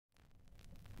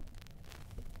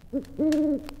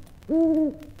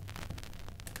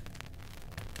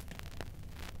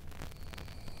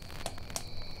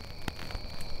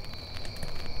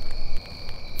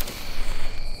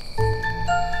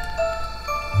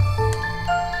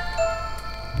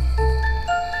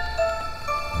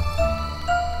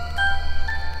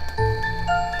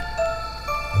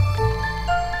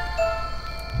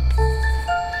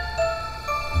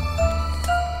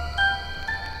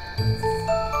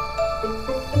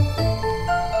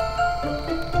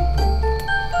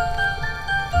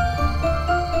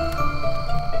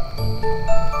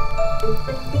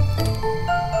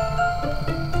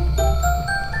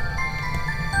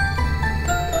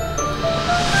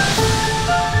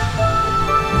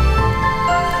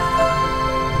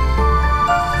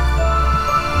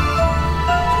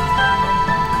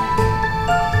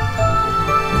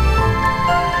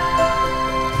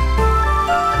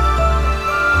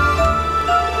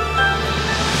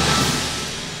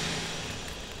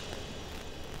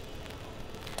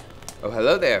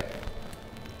Hello there,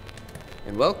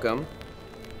 and welcome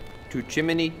to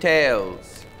Chiminey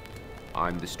Tales.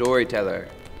 I'm the storyteller.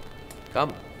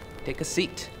 Come, take a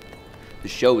seat. The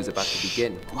show is about to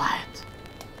begin. Quiet.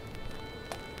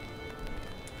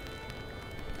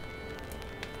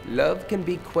 Love can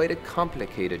be quite a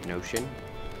complicated notion,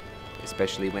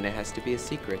 especially when it has to be a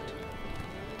secret.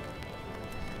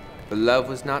 But love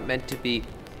was not meant to be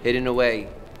hidden away,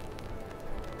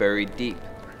 buried deep.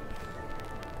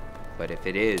 But if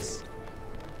it is,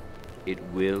 it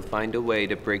will find a way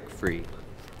to break free.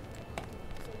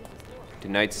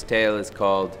 Tonight's tale is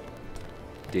called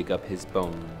Dig Up His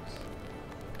Bones.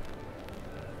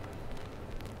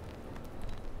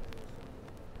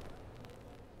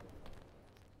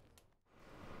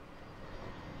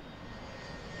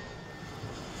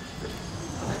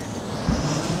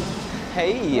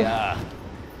 Hey,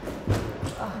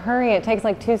 Hurry, it takes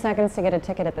like 2 seconds to get a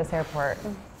ticket at this airport.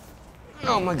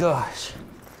 Oh my gosh.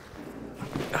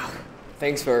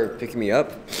 Thanks for picking me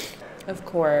up. Of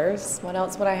course. What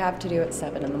else would I have to do at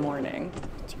 7 in the morning?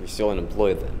 So you're still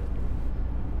unemployed then?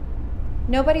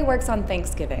 Nobody works on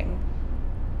Thanksgiving.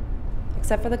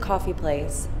 Except for the coffee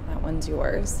place. That one's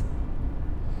yours.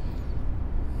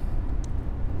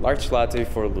 Large latte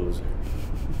for a loser.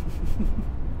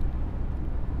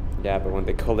 Yeah, but when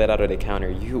they called that out of the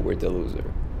counter, you were the loser.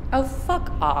 Oh,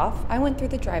 fuck off. I went through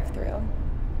the drive-thru.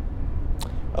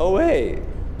 Oh wait,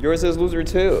 yours is loser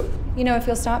too. You know, if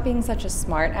you'll stop being such a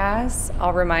smart ass,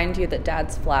 I'll remind you that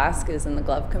Dad's flask is in the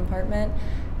glove compartment,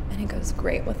 and it goes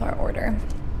great with our order.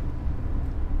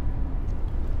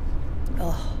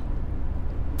 Ugh.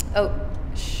 Oh,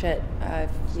 shit.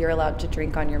 You're allowed to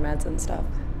drink on your meds and stuff.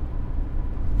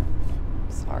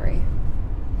 Sorry.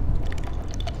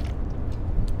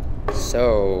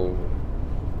 So,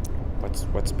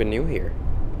 what's been new here?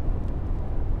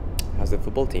 How's the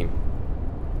football team?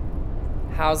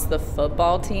 How's the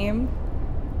football team?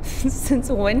 Since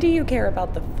when do you care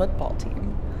about the football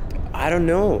team? I don't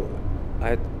know.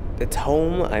 It's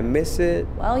home, I miss it.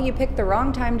 Well, you picked the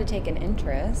wrong time to take an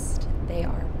interest. They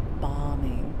are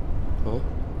bombing. Huh?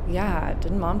 Yeah,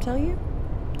 didn't Mom tell you?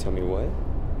 Tell me what?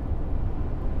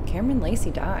 Cameron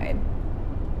Lacey died.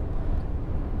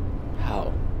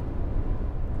 How?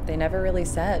 They never really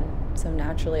said, so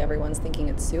naturally everyone's thinking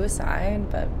it's suicide,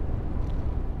 but...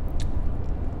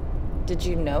 Did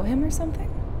you know him or something?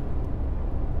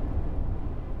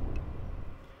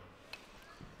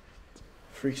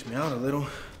 Freaks me out a little.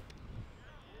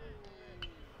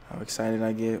 How excited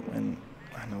I get when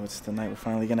I know it's the night we're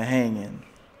finally gonna hang in.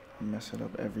 I mess it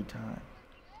up every time.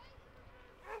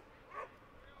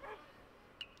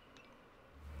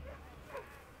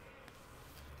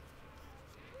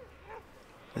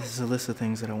 This is a list of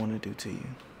things that I want to do to you.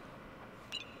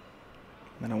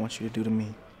 That I want you to do to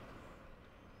me.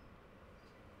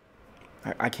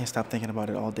 I can't stop thinking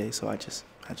about it all day, so I just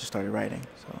started writing.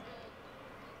 So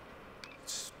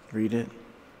just read it,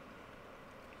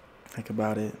 think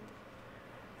about it,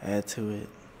 add to it.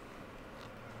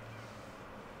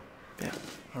 Yeah.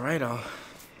 All right, I'll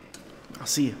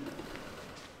see you.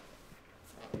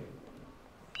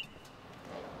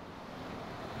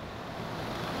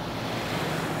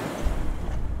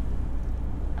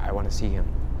 I want to see him.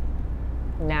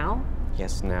 Now?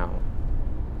 Yes, now.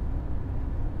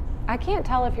 I can't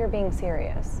tell if you're being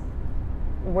serious.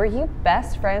 Were you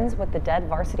best friends with the dead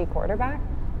varsity quarterback?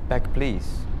 Beck,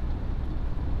 please.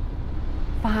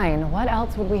 Fine, what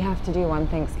else would we have to do on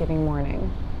Thanksgiving morning?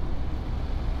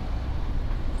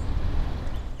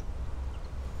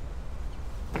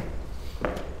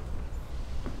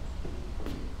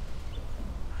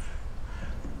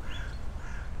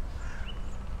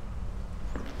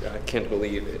 I can't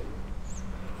believe it.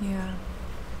 Yeah.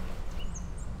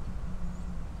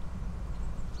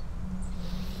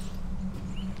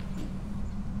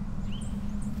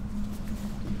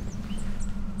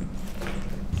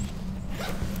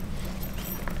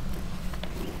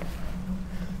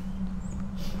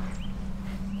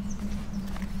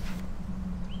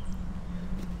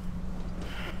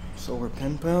 So we're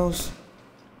pen pals?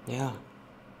 Yeah.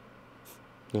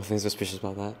 Nothing suspicious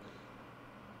about that.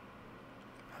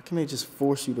 How can they just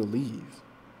force you to leave?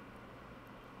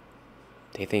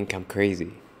 They think I'm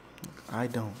crazy. I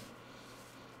don't.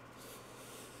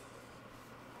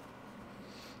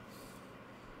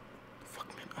 Fuck,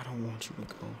 man, I don't want you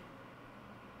to go.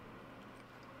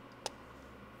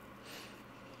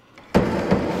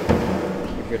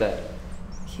 You hear that?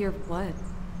 Hear what?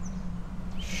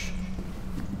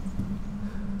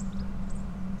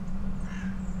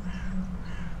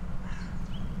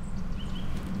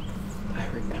 I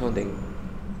heard pounding.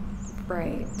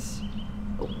 Right.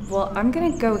 Well, I'm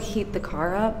gonna go heat the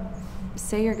car up,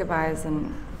 say your goodbyes,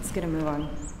 and let's get a move on.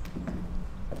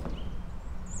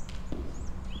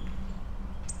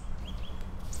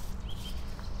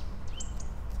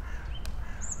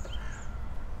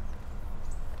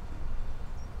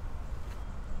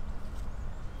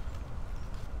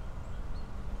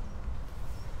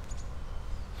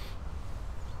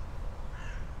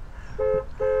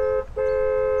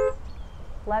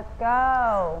 Let's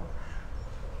go.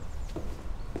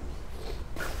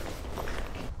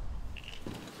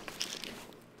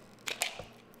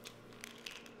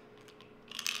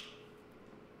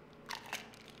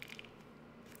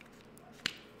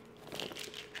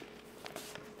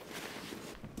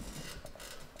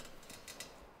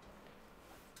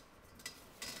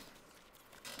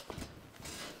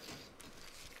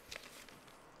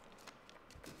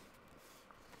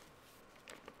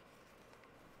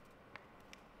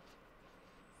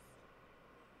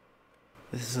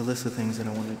 This is a list of things that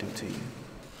I want to do to you,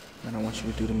 and I want you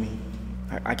to do to me.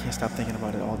 I can't stop thinking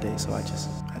about it all day, so I just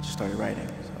started writing.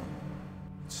 So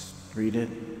just read it,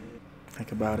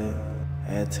 think about it,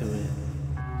 add to it.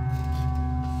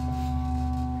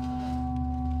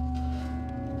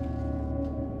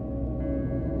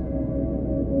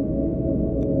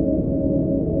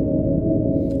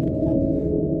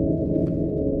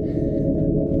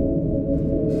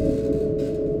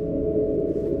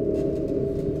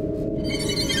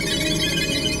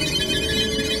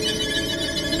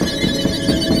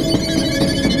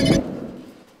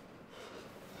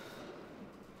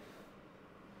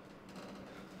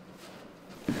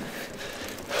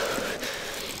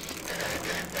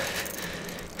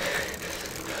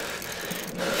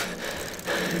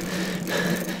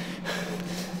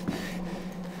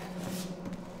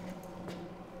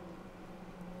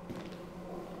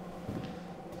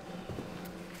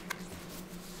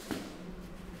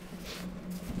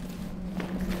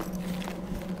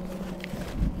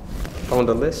 On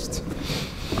the list.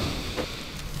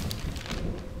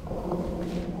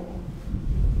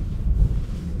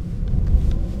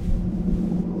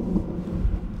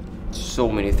 So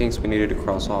many things we needed to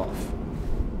cross off.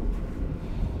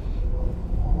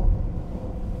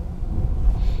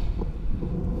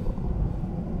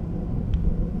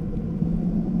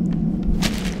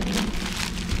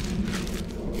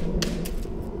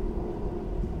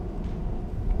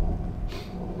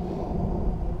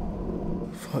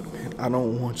 Fuck, man, I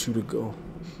don't want you to go.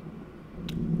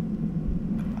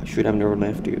 I should have never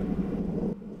left you.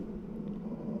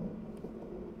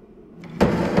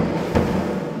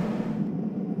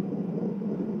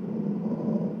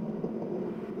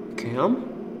 Cam?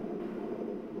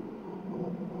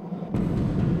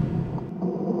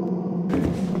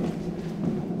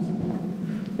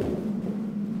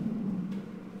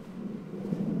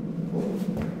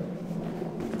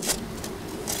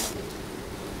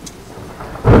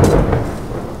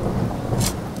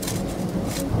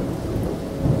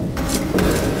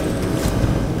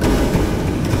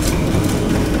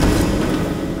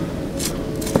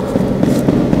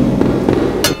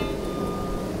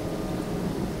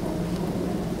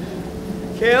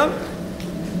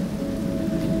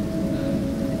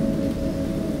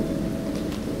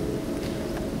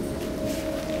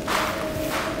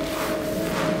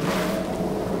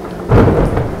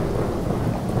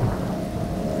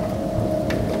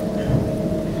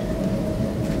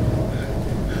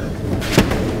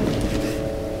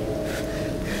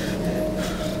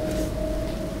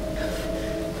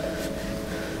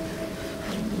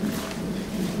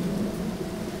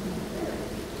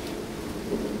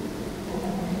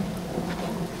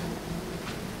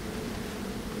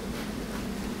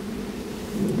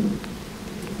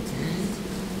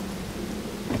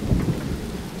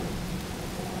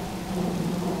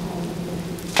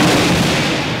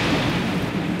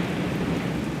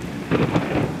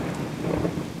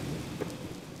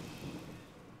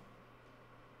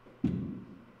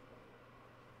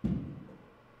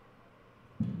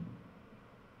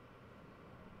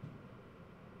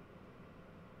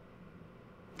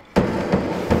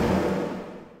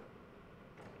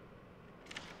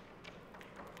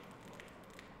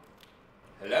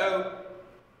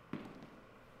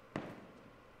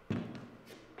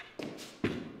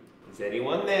 Is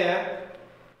anyone there?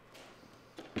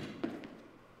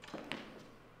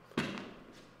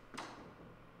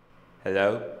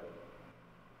 Hello?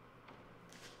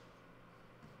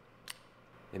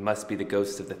 It must be the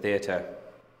ghosts of the theater.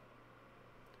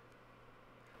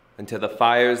 Until the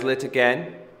fire's lit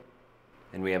again,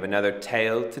 and we have another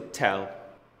tale to tell,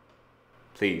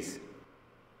 please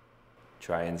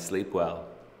try and sleep well.